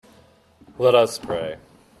Let us pray.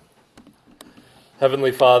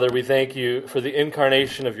 Heavenly Father, we thank you for the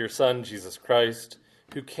incarnation of your Son, Jesus Christ,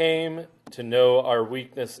 who came to know our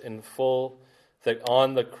weakness in full, that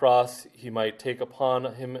on the cross he might take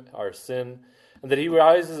upon him our sin, and that he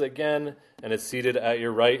rises again and is seated at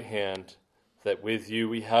your right hand, that with you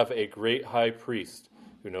we have a great high priest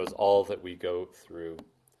who knows all that we go through.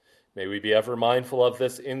 May we be ever mindful of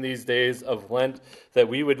this in these days of Lent, that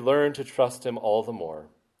we would learn to trust him all the more.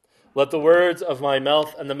 Let the words of my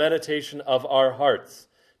mouth and the meditation of our hearts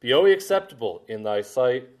be always acceptable in thy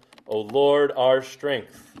sight, O Lord, our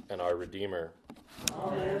strength and our Redeemer.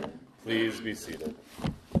 Amen. Please be seated.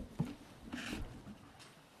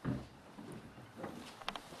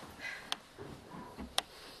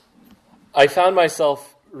 I found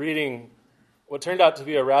myself reading what turned out to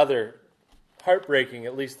be a rather heartbreaking,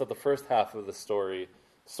 at least of the first half of the story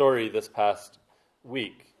this past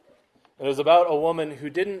week. And it was about a woman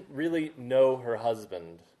who didn't really know her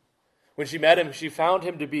husband. When she met him, she found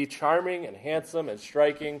him to be charming and handsome and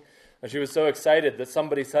striking, and she was so excited that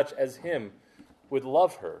somebody such as him would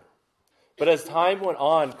love her. But as time went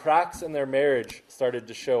on, cracks in their marriage started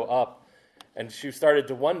to show up, and she started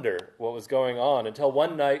to wonder what was going on, until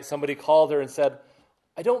one night somebody called her and said,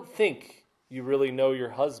 "I don't think you really know your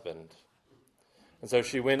husband." And so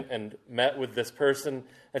she went and met with this person,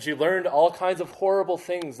 and she learned all kinds of horrible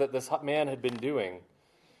things that this man had been doing.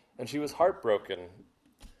 And she was heartbroken.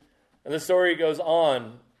 And the story goes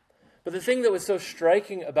on. But the thing that was so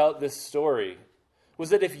striking about this story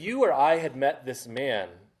was that if you or I had met this man,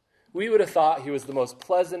 we would have thought he was the most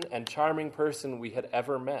pleasant and charming person we had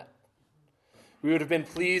ever met. We would have been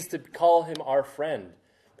pleased to call him our friend,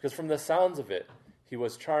 because from the sounds of it, he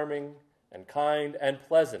was charming and kind and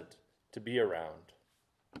pleasant to be around.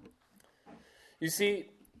 You see,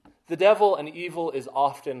 the devil and evil is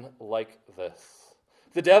often like this.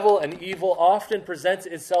 The devil and evil often presents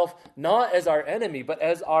itself not as our enemy, but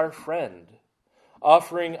as our friend,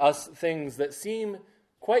 offering us things that seem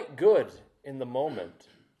quite good in the moment.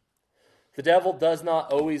 The devil does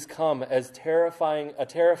not always come as a terrifying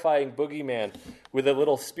boogeyman with a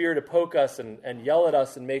little spear to poke us and yell at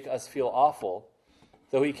us and make us feel awful,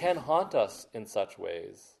 though he can haunt us in such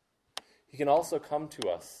ways. He can also come to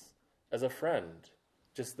us as a friend,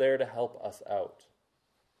 just there to help us out.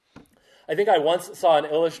 I think I once saw an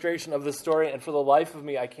illustration of this story, and for the life of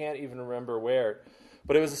me, I can't even remember where,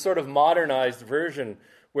 but it was a sort of modernized version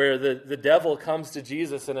where the devil comes to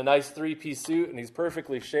Jesus in a nice three-piece suit, and he's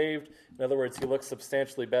perfectly shaved. In other words, he looks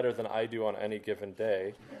substantially better than I do on any given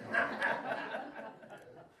day.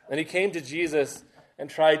 And he came to Jesus and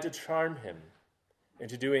tried to charm him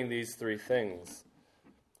into doing these three things.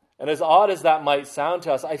 And as odd as that might sound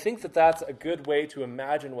to us, I think that that's a good way to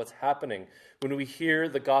imagine what's happening when we hear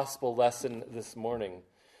the gospel lesson this morning.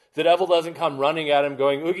 The devil doesn't come running at him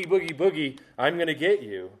going, "Oogie, boogie, boogie, I'm going to get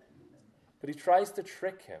you." But he tries to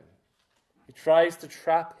trick him. He tries to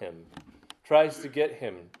trap him, tries to get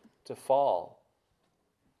him to fall.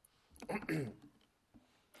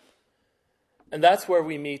 And that's where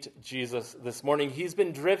we meet Jesus this morning. He's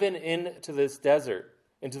been driven into this desert,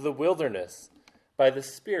 into the wilderness, by the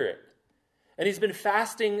Spirit. And he's been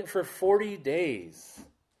fasting for 40 days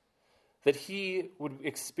that he would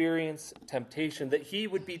experience temptation, that he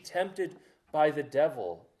would be tempted by the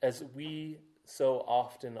devil as we so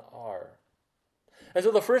often are. And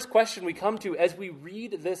so the first question we come to as we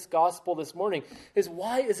read this gospel this morning is,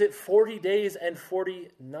 why is it 40 days and 40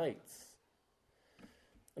 nights?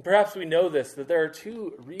 And perhaps we know this, that there are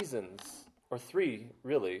two reasons, or three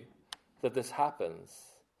really, that this happens.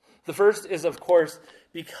 The first is, of course,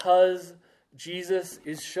 because Jesus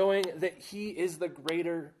is showing that he is the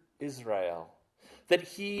greater Israel, that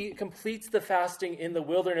he completes the fasting in the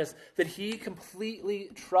wilderness, that he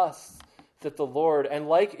completely trusts that the Lord, and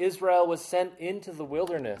like Israel was sent into the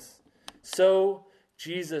wilderness, so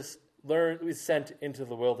Jesus was sent into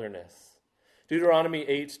the wilderness. Deuteronomy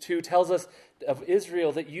 8:2 tells us of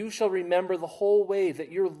Israel that you shall remember the whole way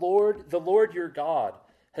that the Lord your God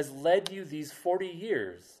has led you these 40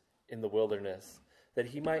 years in the wilderness, that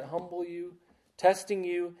he might humble you, testing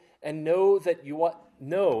you, and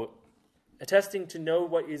attesting to know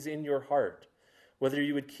what is in your heart, whether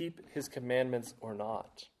you would keep his commandments or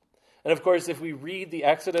not. And of course, if we read the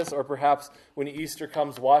Exodus, or perhaps when Easter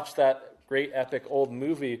comes, watch that great epic old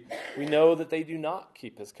movie, we know that they do not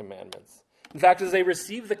keep his commandments. In fact, as they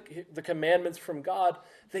receive the commandments from God,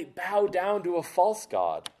 they bow down to a false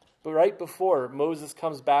god, but right before Moses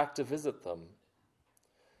comes back to visit them.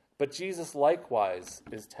 But Jesus likewise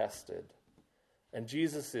is tested. And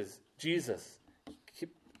Jesus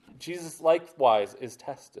likewise is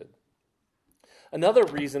tested. Another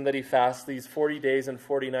reason that he fasts these 40 days and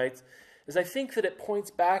 40 nights is I think that it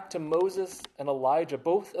points back to Moses and Elijah,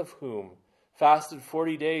 both of whom fasted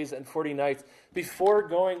 40 days and 40 nights before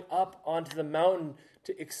going up onto the mountain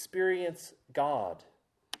to experience God.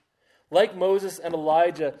 Like Moses and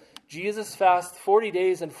Elijah, Jesus fasts 40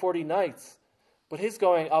 days and 40 nights, but his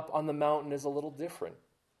going up on the mountain is a little different,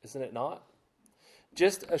 isn't it not?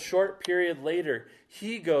 Just a short period later,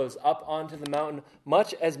 he goes up onto the mountain,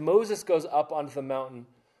 much as Moses goes up onto the mountain,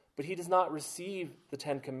 but he does not receive the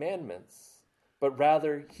 10 Commandments, but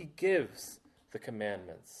rather he gives the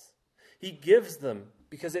commandments. He gives them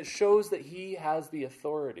because it shows that he has the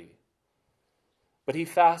authority. But he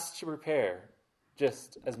fasts to prepare,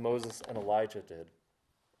 just as Moses and Elijah did.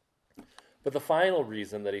 But the final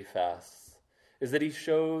reason that he fasts is that he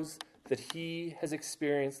shows that he has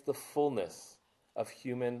experienced the fullness of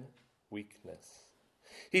human weakness.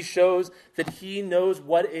 He shows that he knows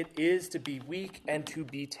what it is to be weak and to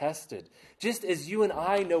be tested, just as you and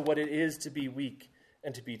I know what it is to be weak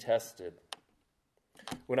and to be tested.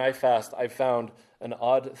 When I fast, I've found an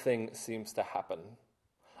odd thing seems to happen.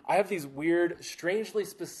 I have these weird, strangely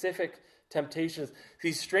specific temptations,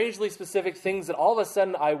 these strangely specific things that all of a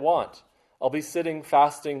sudden I want. I'll be sitting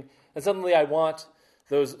fasting, and suddenly I want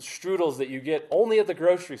those strudels that you get only at the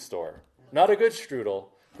grocery store. Not a good strudel,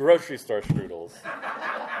 grocery store strudels.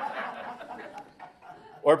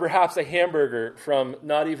 Or perhaps a hamburger from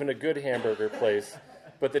not even a good hamburger place,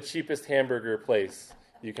 but the cheapest hamburger place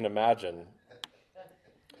you can imagine.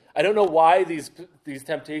 I don't know why these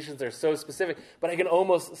temptations are so specific, but I can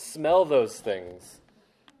almost smell those things.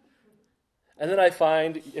 And then I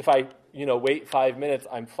find if I, wait 5 minutes,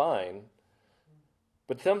 I'm fine.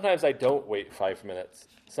 But sometimes I don't wait 5 minutes.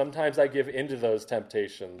 Sometimes I give into those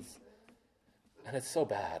temptations. And it's so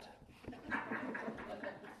bad.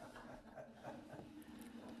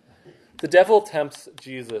 The devil tempts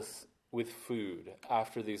Jesus with food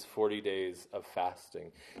after these 40 days of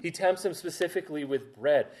fasting. He tempts him specifically with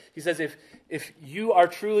bread. He says, if you are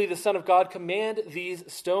truly the Son of God, command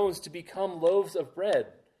these stones to become loaves of bread.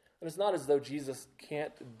 And it's not as though Jesus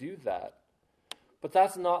can't do that. But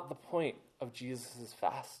that's not the point of Jesus'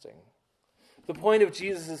 fasting. The point of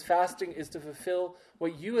Jesus' fasting is to fulfill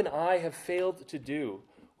what you and I have failed to do,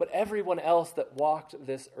 what everyone else that walked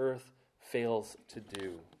this earth fails to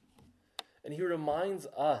do. And he reminds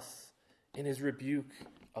us in his rebuke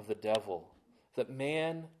of the devil that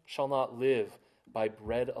man shall not live by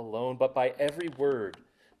bread alone, but by every word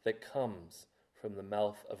that comes from the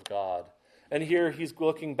mouth of God. And here he's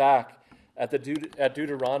looking back at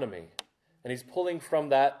Deuteronomy, and he's pulling from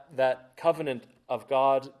that covenant of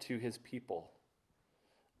God to his people.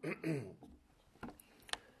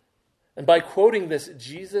 And by quoting this,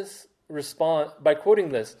 Jesus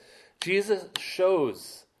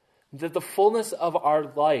shows that the fullness of our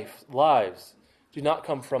lives do not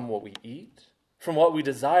come from what we eat, from what we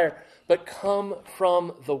desire, but come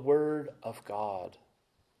from the Word of God.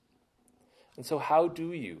 And so how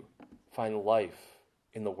do you find life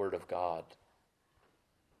in the Word of God?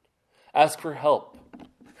 Ask for help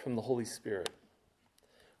from the Holy Spirit.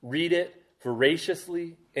 Read it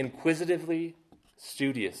voraciously, inquisitively,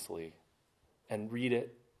 studiously, and read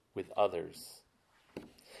it with others.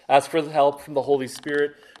 Ask for the help from the Holy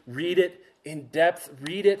Spirit. Read it in depth.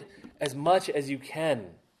 Read it as much as you can.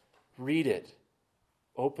 Read it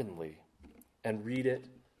openly and read it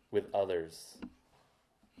with others.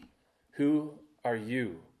 Who are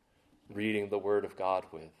you reading the Word of God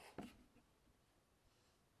with?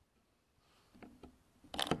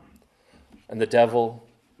 And the devil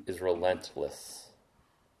is relentless.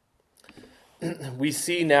 We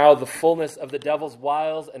see now the fullness of the devil's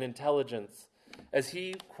wiles and intelligence as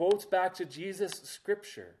he quotes back to Jesus'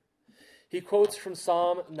 scripture. He quotes from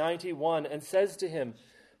Psalm 91 and says to him,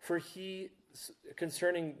 "For he,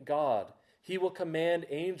 concerning God, he will command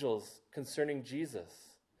angels concerning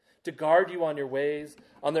Jesus, to guard you on your ways.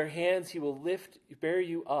 On their hands he will bear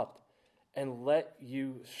you up, and let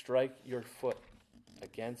you strike your foot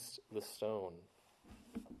against the stone."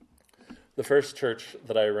 The first church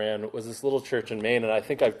that I ran was this little church in Maine, and I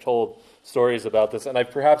think I've told stories about this, and I've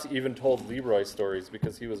perhaps even told Leroy stories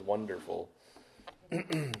because he was wonderful.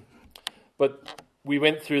 But we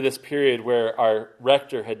went through this period where our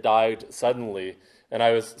rector had died suddenly, and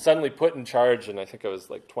I was suddenly put in charge, and I think I was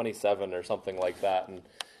like 27 or something like that, and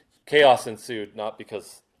chaos ensued, not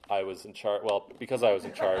because I was in charge, well, because I was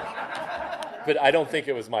in charge, but I don't think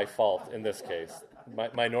it was my fault in this case.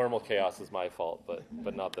 My normal chaos is my fault,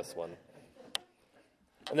 but not this one.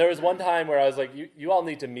 And there was one time where I was like, you all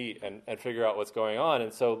need to meet and figure out what's going on.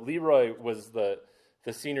 And so Leroy was the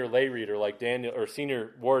the senior lay reader like Daniel, or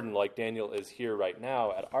senior warden like Daniel is here right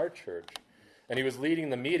now at our church. And he was leading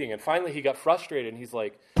the meeting, and finally he got frustrated, and he's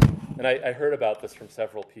like, and I heard about this from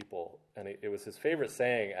several people, and it was his favorite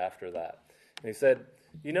saying after that. And he said,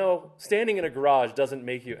 standing in a garage doesn't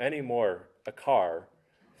make you any more a car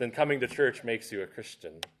than coming to church makes you a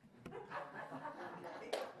Christian.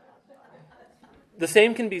 The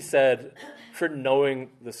same can be said for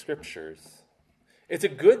knowing the Scriptures. It's a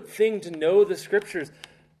good thing to know the Scriptures,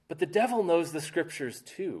 but the devil knows the Scriptures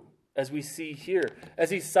too, as we see here,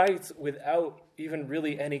 as he cites without even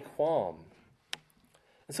really any qualm.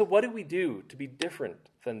 And so what do we do to be different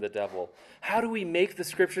than the devil? How do we make the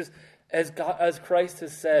Scriptures, as Christ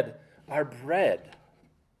has said, our bread?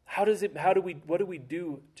 What do we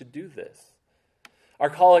do to do this? Our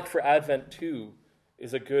collect for Advent 2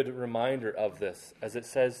 is a good reminder of this, as it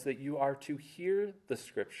says that you are to hear the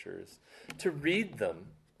Scriptures, to read them,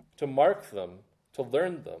 to mark them, to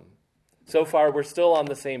learn them. So far, we're still on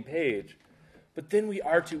the same page, but then we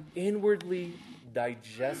are to inwardly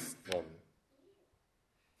digest them.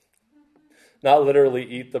 Not literally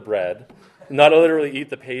eat the bread, not literally eat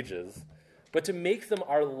the pages, but to make them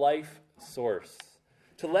our life source,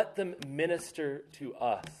 to let them minister to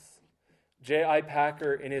us. J.I.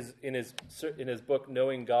 Packer, in his book,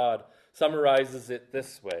 Knowing God, summarizes it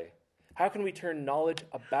this way. How can we turn knowledge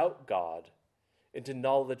about God into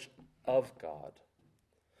knowledge of God?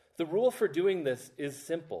 The rule for doing this is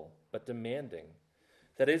simple but demanding.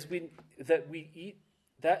 That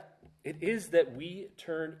we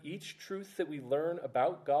turn each truth that we learn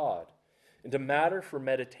about God into matter for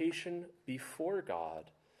meditation before God,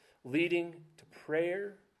 leading to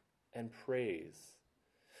prayer and praise.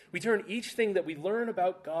 We turn each thing that we learn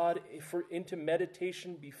about God into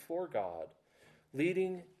meditation before God,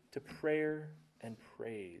 leading to prayer and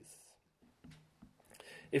praise.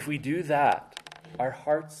 If we do that, our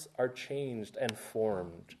hearts are changed and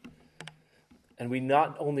formed. And we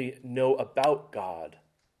not only know about God,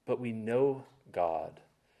 but we know God.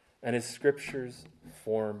 And His Scriptures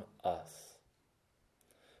form us.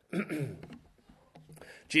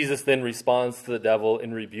 Jesus then responds to the devil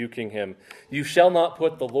in rebuking him. You shall not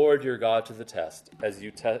put the Lord your God to the test,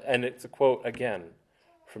 and it's a quote again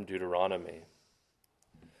from Deuteronomy.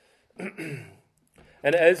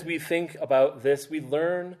 And as we think about this, we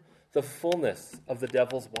learn the fullness of the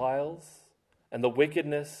devil's wiles and the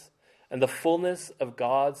wickedness and the fullness of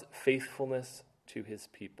God's faithfulness to his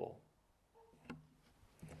people.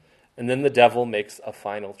 And then the devil makes a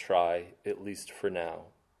final try, at least for now.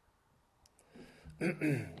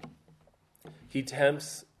 He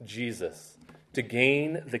tempts Jesus to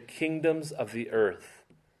gain the kingdoms of the earth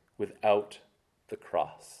without the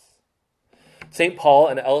cross. St. Paul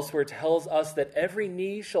and elsewhere tells us that every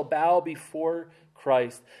knee shall bow before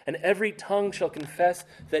Christ, and every tongue shall confess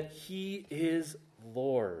that He is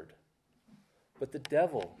Lord. But the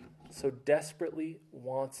devil so desperately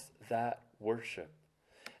wants that worship.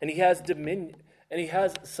 And he has dominion, and he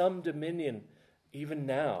has some dominion even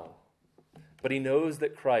now. But he knows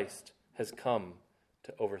that Christ has come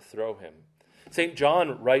to overthrow him. St.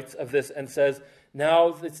 John writes of this and says,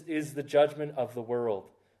 now this is the judgment of the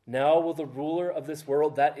world. Now will the ruler of this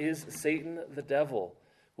world, that is Satan the devil,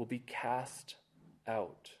 will be cast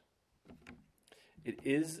out. It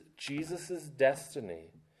is Jesus'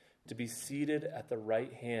 destiny to be seated at the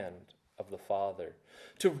right hand of the Father,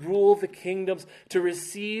 to rule the kingdoms, to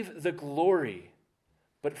receive the glory.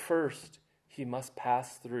 But first, he must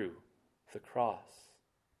pass through the cross.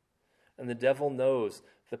 And the devil knows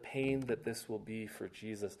the pain that this will be for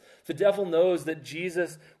Jesus. The devil knows that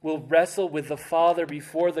Jesus will wrestle with the Father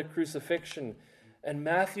before the crucifixion. And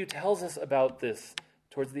Matthew tells us about this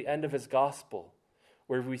towards the end of his gospel,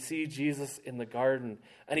 where we see Jesus in the garden.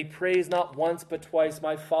 And he prays not once but twice,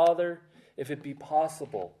 my Father, if it be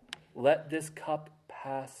possible, let this cup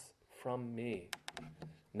pass from me.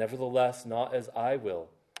 Nevertheless, not as I will,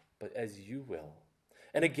 but as you will.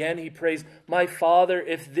 And again he prays, my Father,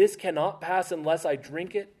 if this cannot pass unless I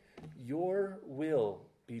drink it, your will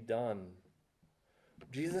be done.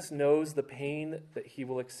 Jesus knows the pain that he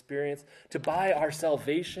will experience to buy our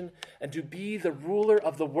salvation and to be the ruler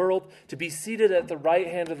of the world, to be seated at the right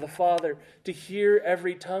hand of the Father, to hear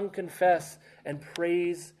every tongue confess and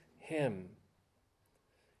praise him.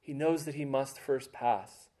 He knows that he must first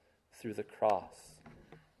pass through the cross.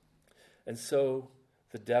 And so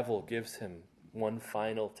the devil gives him one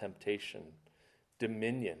final temptation,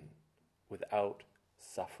 dominion without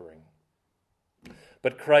suffering.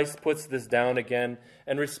 But Christ puts this down again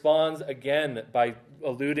and responds again by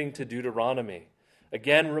alluding to Deuteronomy,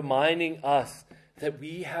 again reminding us that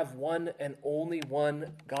we have one and only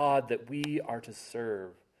one God that we are to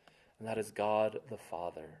serve, and that is God the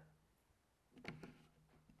Father.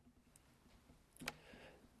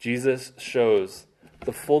 Jesus shows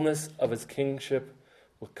the fullness of his kingship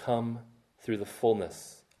will come through the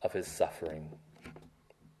fullness of his suffering.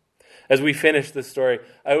 As we finish this story,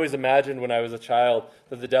 I always imagined when I was a child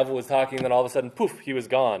that the devil was talking, and then all of a sudden, poof, he was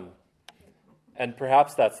gone. And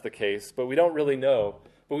perhaps that's the case, but we don't really know.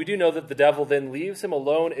 But we do know that the devil then leaves him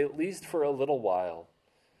alone, at least for a little while,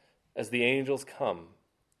 as the angels come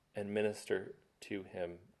and minister to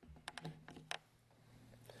him.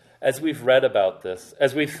 As we've read about this,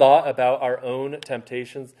 as we've thought about our own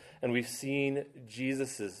temptations, and we've seen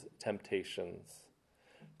Jesus' temptations,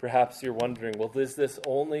 perhaps you're wondering, well, is this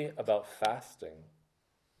only about fasting?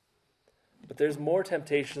 But there's more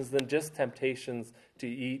temptations than just temptations to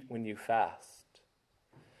eat when you fast.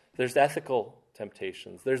 There's ethical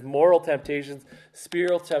temptations. There's moral temptations,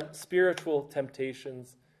 spiritual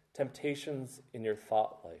temptations, temptations in your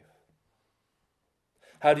thought life.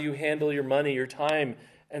 How do you handle your money, your time,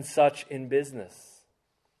 and such in business?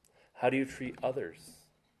 How do you treat others?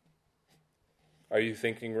 Are you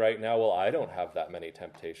thinking right now, well, I don't have that many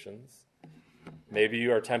temptations? Maybe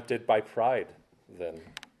you are tempted by pride then.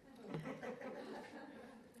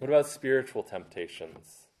 What about spiritual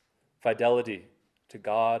temptations? Fidelity to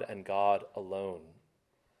God and God alone.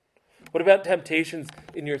 What about temptations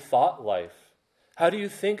in your thought life? How do you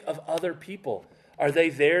think of other people? Are they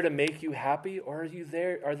there to make you happy, or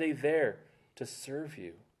are they there to serve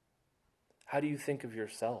you? How do you think of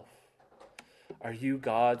yourself? Are you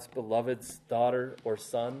God's beloved daughter or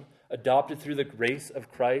son, adopted through the grace of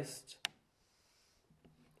Christ?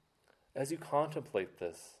 As you contemplate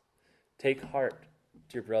this, take heart,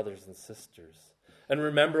 dear brothers and sisters, and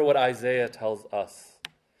remember what Isaiah tells us,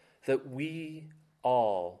 that we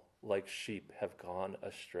all, like sheep, have gone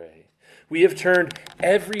astray. We have turned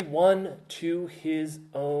every one to his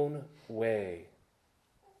own way.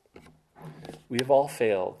 We have all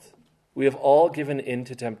failed. We have all given in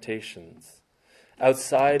to temptations.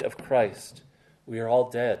 Outside of Christ, we are all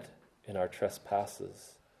dead in our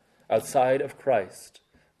trespasses. Outside of Christ,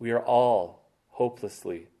 we are all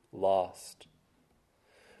hopelessly lost.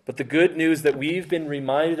 But the good news that we've been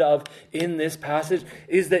reminded of in this passage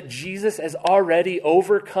is that Jesus has already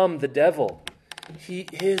overcome the devil. He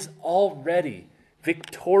is already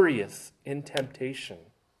victorious in temptation.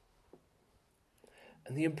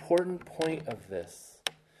 And the important point of this,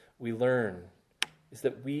 we learn, is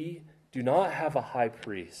that we do not have a high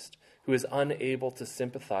priest who is unable to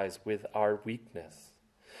sympathize with our weakness,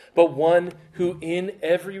 but one who in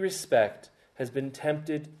every respect has been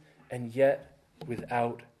tempted and yet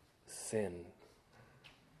without sin.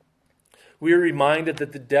 We are reminded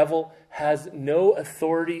that the devil has no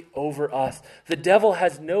authority over us. The devil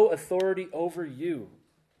has no authority over you.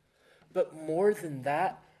 But more than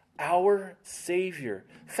that, our Savior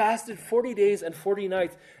fasted 40 days and 40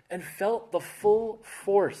 nights and felt the full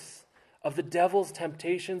force of the devil's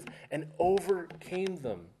temptations and overcame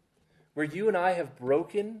them. Where you and I have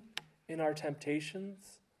broken in our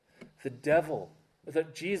temptations,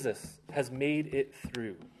 Jesus has made it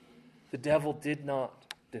through. The devil did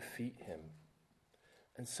not defeat him.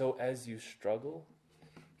 And so as you struggle,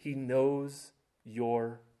 he knows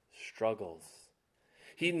your struggles.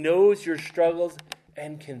 He knows your struggles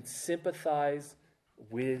and can sympathize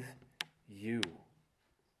with you.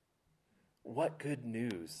 What good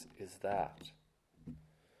news is that?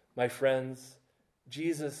 My friends,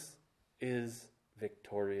 Jesus is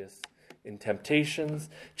victorious in temptations.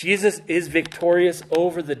 Jesus is victorious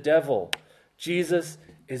over the devil. Jesus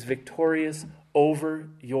is victorious over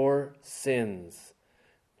your sins.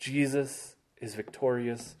 Jesus is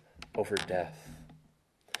victorious over death.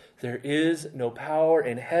 There is no power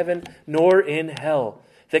in heaven nor in hell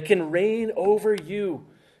that can reign over you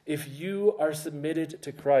if you are submitted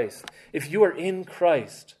to Christ. If you are in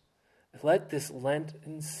Christ, let this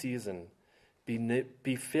Lenten season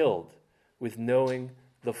be filled with knowing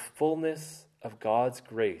the fullness of God's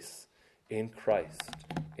grace in Christ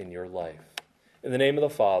in your life. In the name of the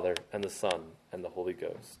Father, and the Son, and the Holy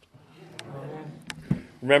Ghost. Amen.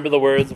 Remember the words